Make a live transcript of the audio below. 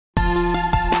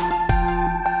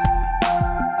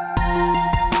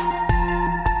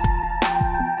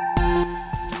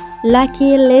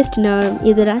Lucky Laistner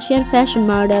is a Russian fashion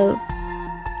model,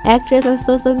 actress and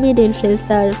social media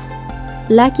influencer.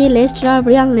 Lucky Laistner's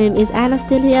real name is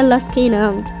Anastasia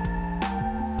Laskina.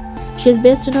 She is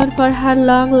best known for her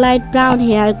long light brown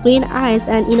hair, green eyes,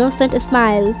 and innocent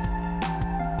smile.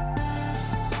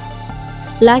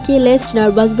 Lucky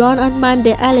Laistner was born on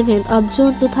Monday, 11th of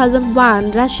June 2001,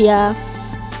 Russia.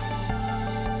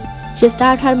 She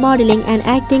started her modeling and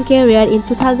acting career in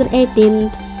 2018.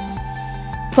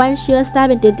 When she was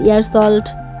 17 years old,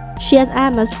 she has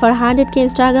amassed 400k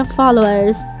Instagram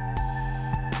followers.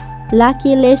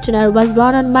 Lucky Laistner was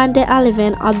born on Monday,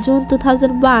 11th of June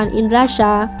 2001 in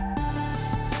Russia.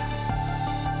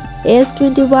 Age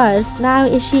 20 years,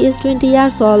 now she is 20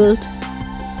 years old.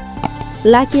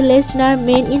 Lucky Laistner's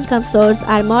main income source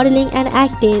are modeling and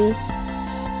acting.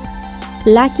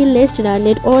 Lucky Laistner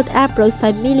net worth approx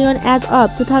 5 million as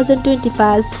of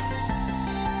 2021.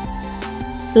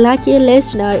 Lucky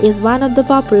Laistner is one of the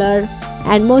popular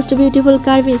and most beautiful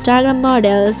curvy Instagram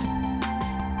models.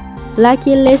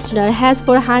 Lucky Laistner has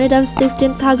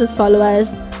 416,000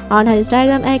 followers on her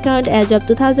Instagram account as of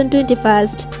 2021.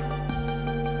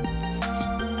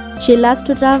 She loves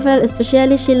to travel,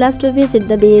 especially she loves to visit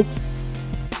the beach.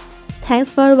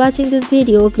 Thanks for watching this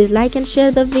video. Please like and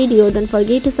share the video. Don't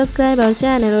forget to subscribe our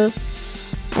channel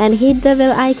and hit the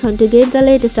bell icon to get the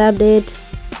latest update.